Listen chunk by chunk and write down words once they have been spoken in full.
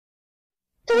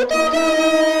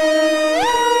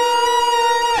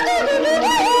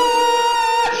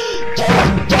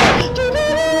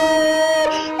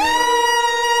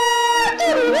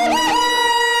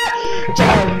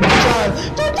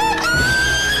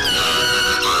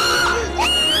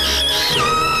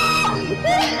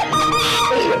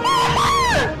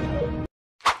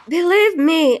Believe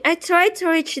me, I tried to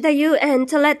reach the UN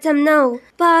to let them know,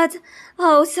 but,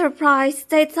 oh surprise,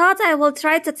 they thought I will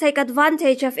try to take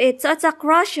advantage of it to attack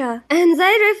Russia, and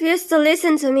they refused to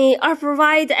listen to me or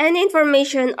provide any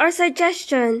information or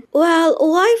suggestion. Well,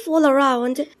 why fool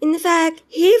around? In fact,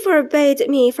 he forbade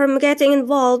me from getting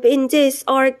involved in this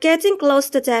or getting close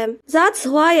to them. That's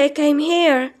why I came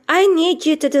here. I need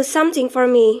you to do something for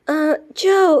me.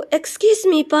 Joe, excuse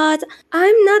me, but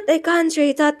I'm not a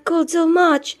country that could do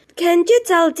much. Can't you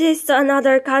tell this to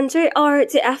another country or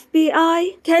the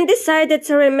FBI? Ken decided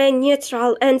to remain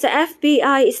neutral and the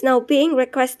FBI is now being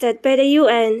requested by the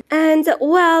UN. And,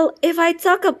 well, if I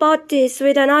talk about this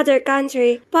with another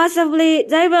country, possibly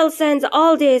they will send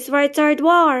all this for a third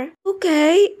war.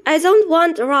 Okay, I don't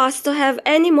want Ross to have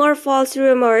any more false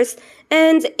rumors.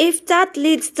 And if that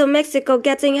leads to Mexico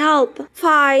getting help,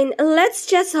 fine, let's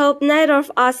just hope neither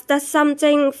of us does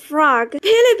something frog.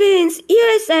 Philippines,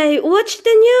 USA, watch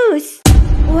the news!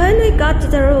 When we got to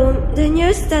the room, the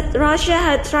news that Russia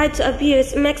had tried to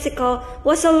abuse Mexico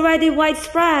was already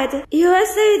widespread.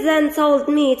 USA then told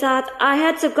me that I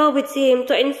had to go with him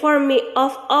to inform me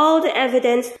of all the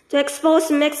evidence to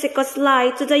expose Mexico's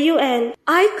lie to the UN.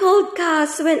 I called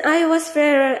Cass when I was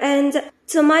there and,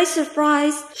 to my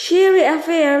surprise, she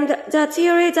reaffirmed the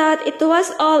theory that it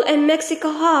was all a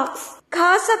Mexico hoax.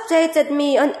 Cass updated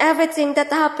me on everything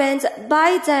that happened.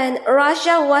 By then,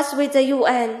 Russia was with the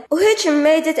UN, which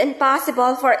made it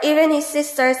impossible for even his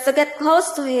sisters to get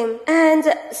close to him. And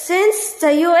since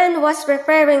the UN was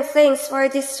preparing things for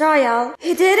this trial,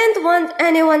 he didn't want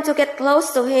anyone to get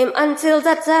close to him until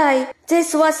that day.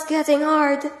 This was getting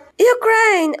hard.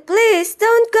 Ukraine, please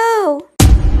don't go!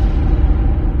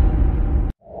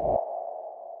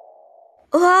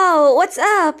 Wow, what's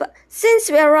up?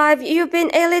 Since we arrived, you've been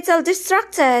a little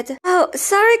distracted. Oh,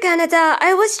 sorry Canada,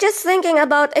 I was just thinking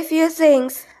about a few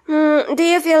things. Do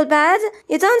you feel bad?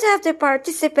 You don't have to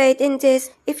participate in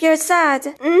this if you're sad.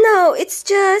 No, it's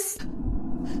just...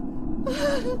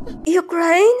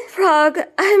 Ukraine? Frog.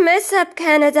 I mess up,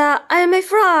 Canada. I'm a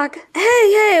frog.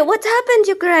 Hey, what happened,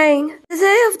 Ukraine? The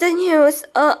day of the news,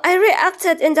 I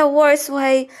reacted in the worst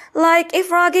way, like a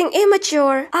frogging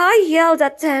immature. I yelled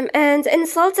at them and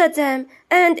insulted them.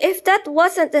 And if that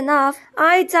wasn't enough,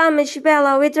 I damaged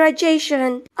Bella with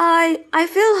radiation. I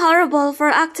feel horrible for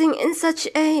acting in such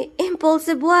a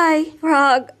impulsive way.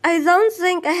 Frog, I don't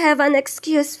think I have an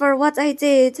excuse for what I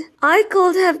did. I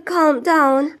could have calmed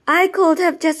down. I could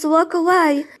have just walked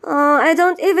away. I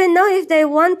don't even know if they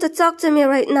want to talk to me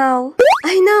right now.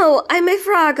 I know, I'm a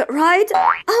frog, right?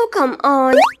 Oh, come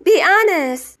on. Be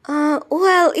honest.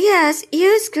 Well, yes,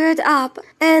 you screwed up.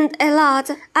 And a lot.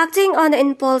 Acting on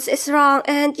impulse is wrong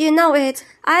and you know it.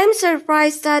 I'm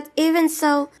surprised that even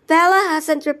so, Bella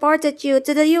hasn't reported you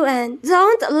to the UN.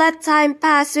 Don't let time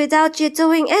pass without you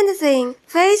doing anything.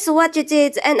 Face what you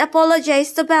did and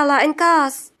apologize to Bella and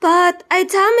Cass. But I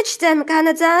damaged them,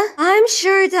 Canada. I'm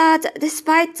sure that,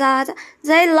 despite that,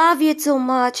 they love you too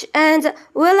much and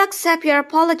will accept your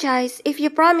apologies if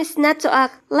you promise not to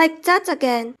act like that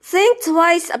again. Think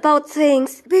twice about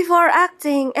things before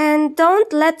acting and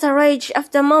don't let the rage of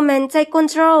the moment take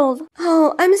control.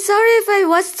 Oh, I'm sorry if I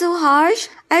was too harsh.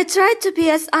 I tried to be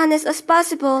as honest as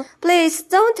possible. Please,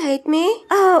 don't hate me.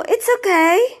 Oh, it's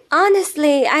okay.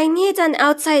 Honestly, I need an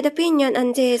outside opinion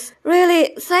on this.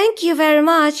 Really, thank you very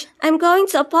much. I'm going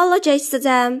to apologize to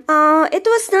them. It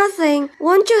was nothing.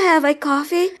 Won't you have a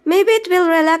coffee? Maybe it will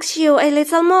relax you a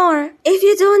little more. If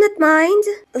you do not mind.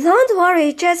 Don't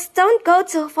worry, just don't go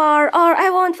too far or I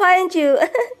won't find you.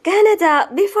 Canada,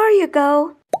 before you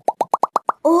go,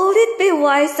 would it be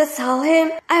wise to tell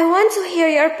him? I want to hear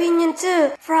your opinion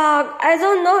too. Frog, I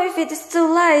don't know if it is too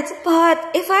late, but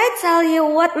if I tell you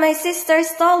what my sisters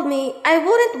told me, I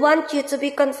wouldn't want you to be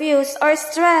confused or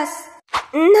stressed.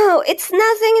 No, it's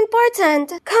nothing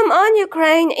important. Come on,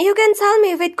 Ukraine, you can tell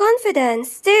me with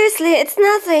confidence. Seriously, it's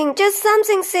nothing, just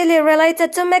something silly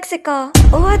related to Mexico.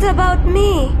 What about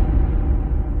me?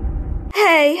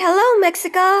 Hey, hello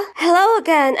Mexico. Hello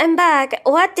again, I'm back.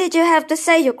 What did you have to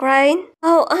say, Ukraine?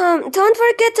 Oh, don't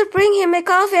forget to bring him a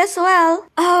coffee as well.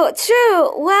 Oh,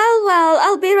 true. Well,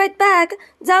 I'll be right back.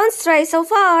 Don't stray so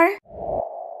far.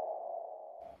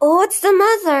 What's the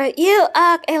matter? You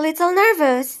act a little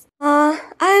nervous.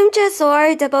 I'm just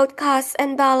worried about Cass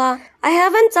and Bella. I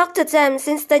haven't talked to them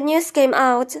since the news came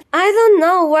out. I don't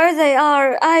know where they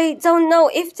are. I don't know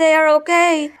if they are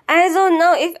okay. I don't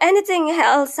know if anything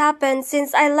else happened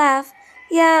since I left.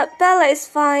 Yeah, Bella is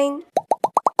fine.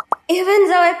 Even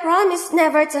though I promised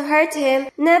never to hurt him,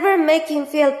 never make him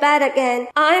feel bad again,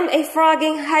 I'm a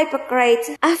frogging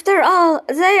hypocrite. After all,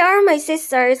 they are my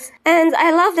sisters, and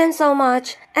I love them so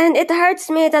much. And it hurts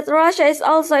me that Russia is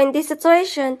also in this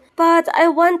situation, but I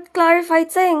want clarified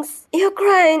things.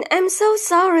 Ukraine, I'm so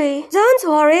sorry. Don't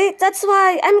worry, that's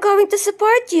why I'm going to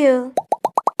support you.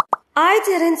 I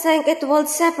didn't think it would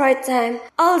separate them,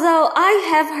 although I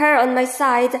have her on my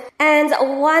side, and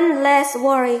one less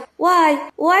worry. Why?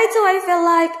 Why do I feel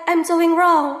like I'm doing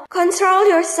wrong? Control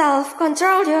yourself,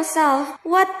 control yourself.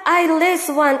 What I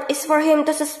least want is for him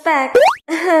to suspect.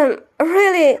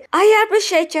 Really, I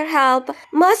appreciate your help.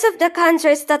 Most of the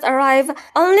countries that arrive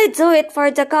only do it for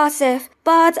the gossip,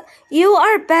 but you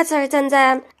are better than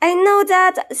them. I know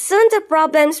that soon the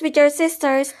problems with your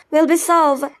sisters will be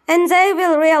solved, and they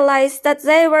will realize that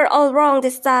they were all wrong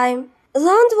this time.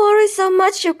 Don't worry so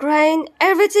much, Ukraine.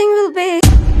 Everything will be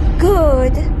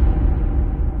good.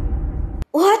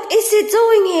 What is he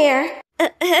doing here?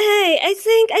 Hey, I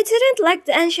think I didn't like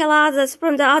the enchiladas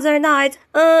from the other night.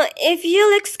 If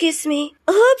you'll excuse me.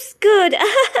 Oops, good.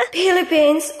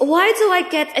 Philippines, why do I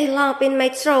get a lump in my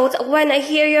throat when I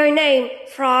hear your name,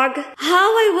 Frog? How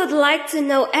I would like to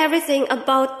know everything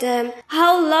about them.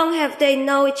 How long have they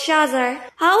known each other?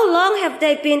 How long have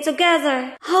they been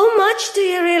together? How much do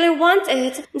you really want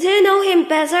it? Do you know him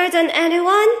better than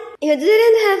anyone? You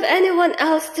didn't have anyone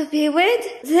else to be with?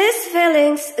 These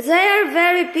feelings, they are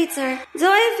very bitter. Do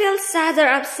I feel sad or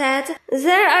upset?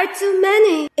 There are too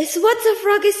many. Is what the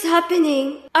frog is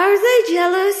happening? Are they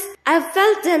jealous? I've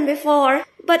felt them before.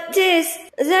 But this,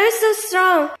 they're so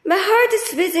strong. My heart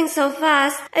is beating so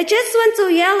fast. I just want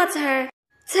to yell at her.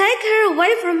 Take her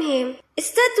away from him.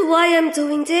 Is that why I'm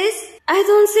doing this? I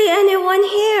don't see anyone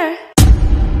here.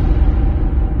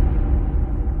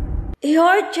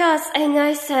 You're just a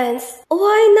nuisance.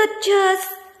 Why not just...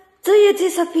 Do you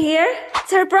disappear?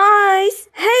 Surprise!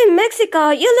 Hey, Mexico,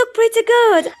 you look pretty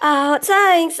good. Oh,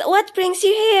 thanks. What brings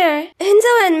you here? Indo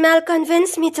and Mel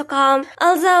convinced me to come,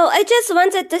 although I just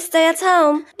wanted to stay at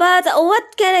home. But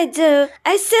what can I do?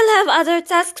 I still have other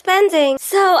tasks pending,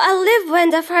 so I'll leave when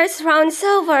the first round's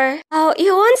over. Oh,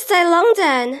 you won't stay long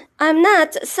then? I'm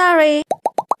not, sorry.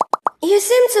 You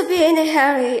seem to be in a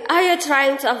hurry. Are you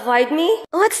trying to avoid me?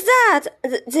 What's that?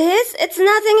 This? It's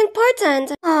nothing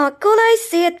important. Oh, could I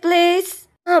see it, please?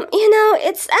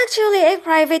 It's actually a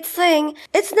private thing.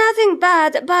 It's nothing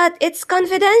bad, but it's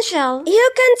confidential.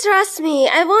 You can trust me.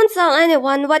 I won't tell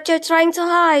anyone what you're trying to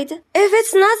hide. If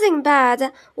it's nothing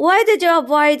bad, why did you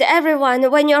avoid everyone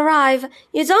when you arrive?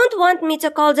 You don't want me to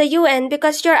call the UN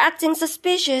because you're acting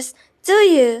suspicious, do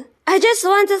you? I just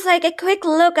want to take a quick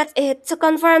look at it to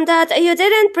confirm that you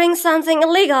didn't bring something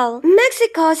illegal.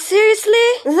 Mexico, seriously?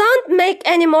 Don't make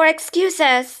any more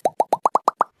excuses.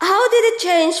 How did it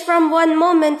change from one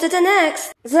moment to the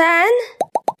next? Then?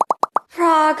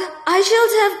 Frog, I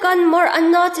should have gone more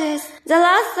unnoticed. The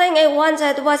last thing I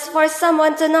wanted was for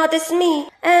someone to notice me.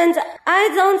 And I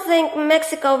don't think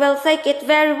Mexico will take it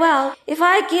very well if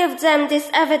I give them this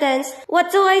evidence.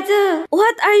 What do I do?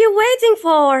 What are you waiting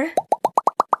for?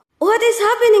 What is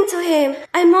happening to him?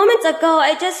 A moment ago,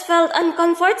 I just felt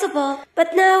uncomfortable,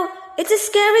 but now, it is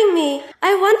scaring me.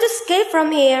 I want to escape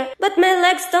from here, but my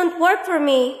legs don't work for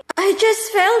me. I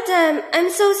just failed them.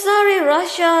 I'm so sorry,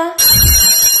 Russia.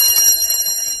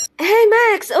 Hey,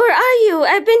 Max, where are you?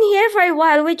 I've been here for a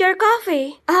while with your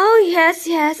coffee. Oh,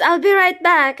 yes, I'll be right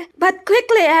back. But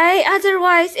quickly,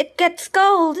 otherwise it gets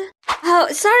cold. Oh,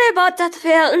 sorry about that,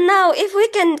 Phil. Now, if we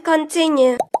can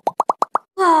continue.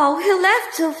 Wow, he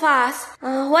left too fast.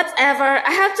 Whatever, I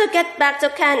have to get back to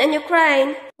Khan and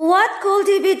Ukraine. What could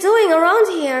he be doing around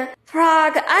here?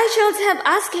 Frog, I should have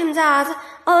asked him that.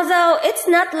 Although it's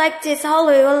not like this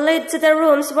hallway will lead to the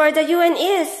rooms where the UN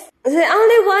is. The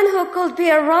only one who could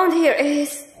be around here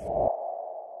is...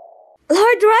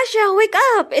 Lord Russia, wake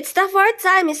up! It's the fourth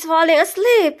time he's falling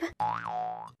asleep.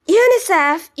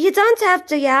 UNICEF, you don't have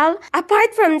to yell.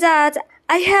 Apart from that,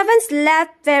 I haven't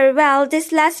slept very well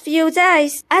these last few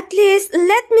days. At least,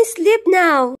 let me sleep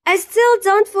now. I still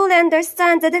don't fully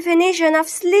understand the definition of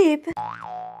sleep.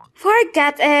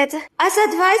 Forget it. As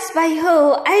advised by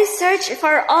who, I searched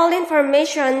for all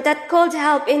information that could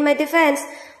help in my defense.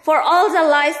 for all the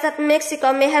lies that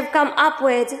Mexico may have come up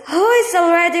with. Who is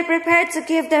already prepared to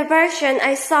give the version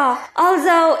I saw,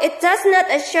 although it does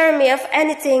not assure me of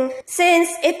anything, since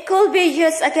it could be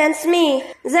used against me.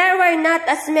 There were not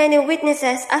as many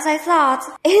witnesses as I thought.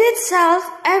 In itself,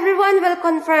 everyone will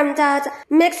confirm that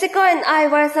Mexico and I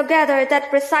were together that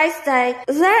precise day.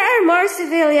 There are more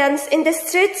civilians in the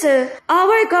street too.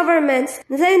 Our governments,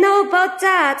 they know about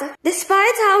that.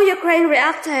 Despite how Ukraine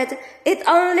reacted, it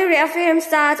only reaffirms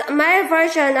that my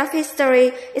version of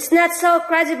history is not so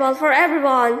credible for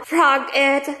everyone. Frog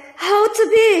it. How to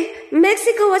be?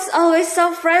 Mexico was always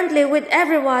so friendly with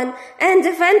everyone and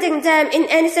defending them in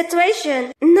any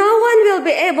situation. No one will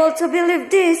be able to believe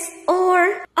this.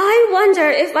 Or, I wonder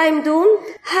if I'm doomed?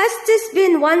 Has this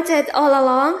been wanted all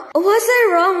along? Was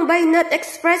I wrong by not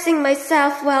expressing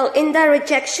myself well in the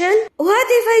rejection? What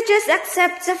if I just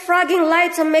accept the frogging lie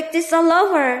to make this all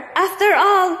over? After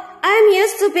all, I'm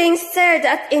used to being stared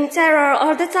at in terror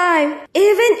all the time.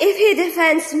 Even if he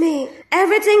defends me,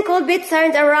 everything could be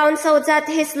turned around so that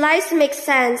his lies make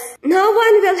sense. No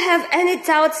one will have any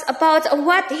doubts about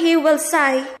what he will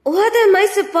say. What am I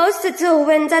supposed to do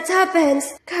when that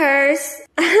happens? Curse.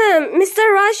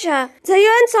 Mr. Russia, the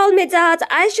UN told me that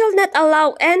I should not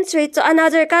allow entry to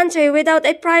another country without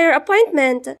a prior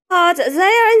appointment. But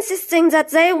they are insisting that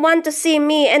they want to see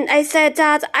me, and I said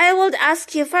that I would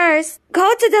ask you first.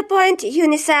 Go to the point,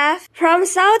 UNICEF. From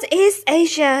Southeast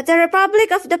Asia, the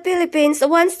Republic of the Philippines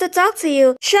wants to talk to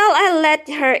you. Shall I let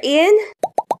her in?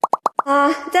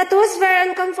 That was very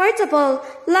uncomfortable.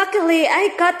 Luckily,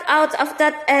 I got out of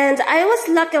that and I was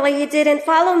luckily he didn't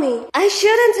follow me. I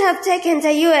shouldn't have taken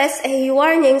the USA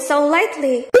warning so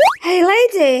lightly. Hey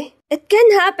lady, it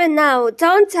can happen now.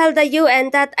 Don't tell the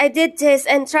UN that I did this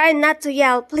and try not to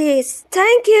yell, please.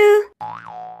 Thank you.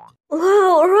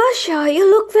 Wow, Russia, you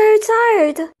look very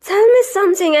tired. Tell me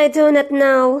something I do not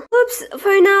know. Oops,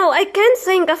 for now, I can't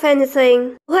think of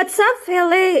anything. What's up,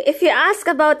 Philly? If you ask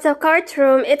about the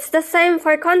courtroom, it's the same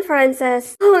for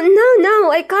conferences. Oh,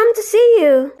 no, I come to see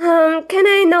you. Can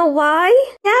I know why?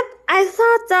 Yep, I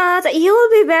thought that you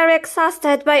will be very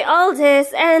exhausted by all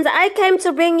this and I came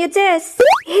to bring you this.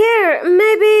 Here,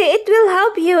 maybe it will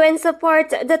help you and support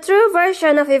the true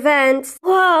version of events.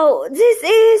 Wow, this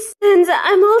is... And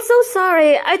I'm also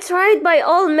sorry, I tried by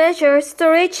all measures to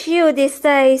reach you these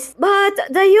days. But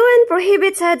the UN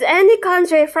prohibited any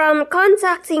country from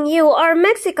contacting you or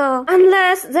Mexico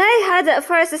unless they had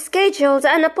first scheduled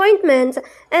an appointment.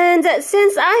 And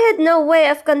since I had no way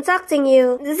of contacting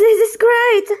you, this is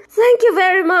great. Thank you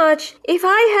very much. If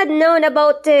I had known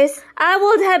about this, I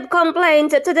would have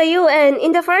complained to the UN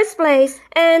in the first place,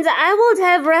 and I would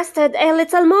have rested a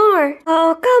little more.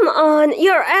 Oh, come on.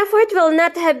 Your effort will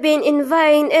not have been in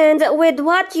vain, and with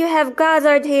what you have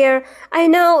gathered here, I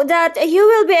know that you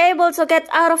will be able to get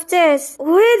out of this,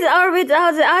 with or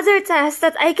without the other tests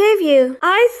that I gave you.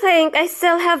 I think I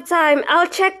still have time. I'll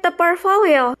check the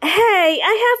portfolio. Hey,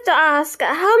 I have to ask,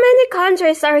 how many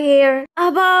countries are here?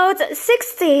 About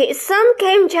 60. Some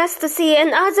came just to see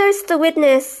and others to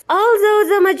witness. Although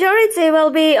the majority will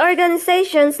be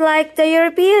organizations like the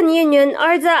European Union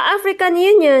or the African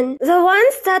Union, the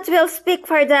ones that will speak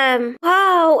for them.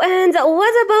 Wow, and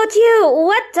what about you?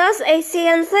 What does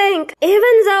ASEAN think?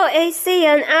 Even though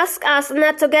ASEAN asked us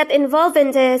not to get involved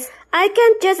in this, I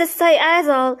can't just stay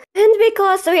idle. And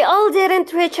because we all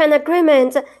didn't reach an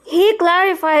agreement, he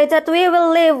clarified that we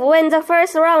will leave when the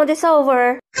first round is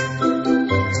over.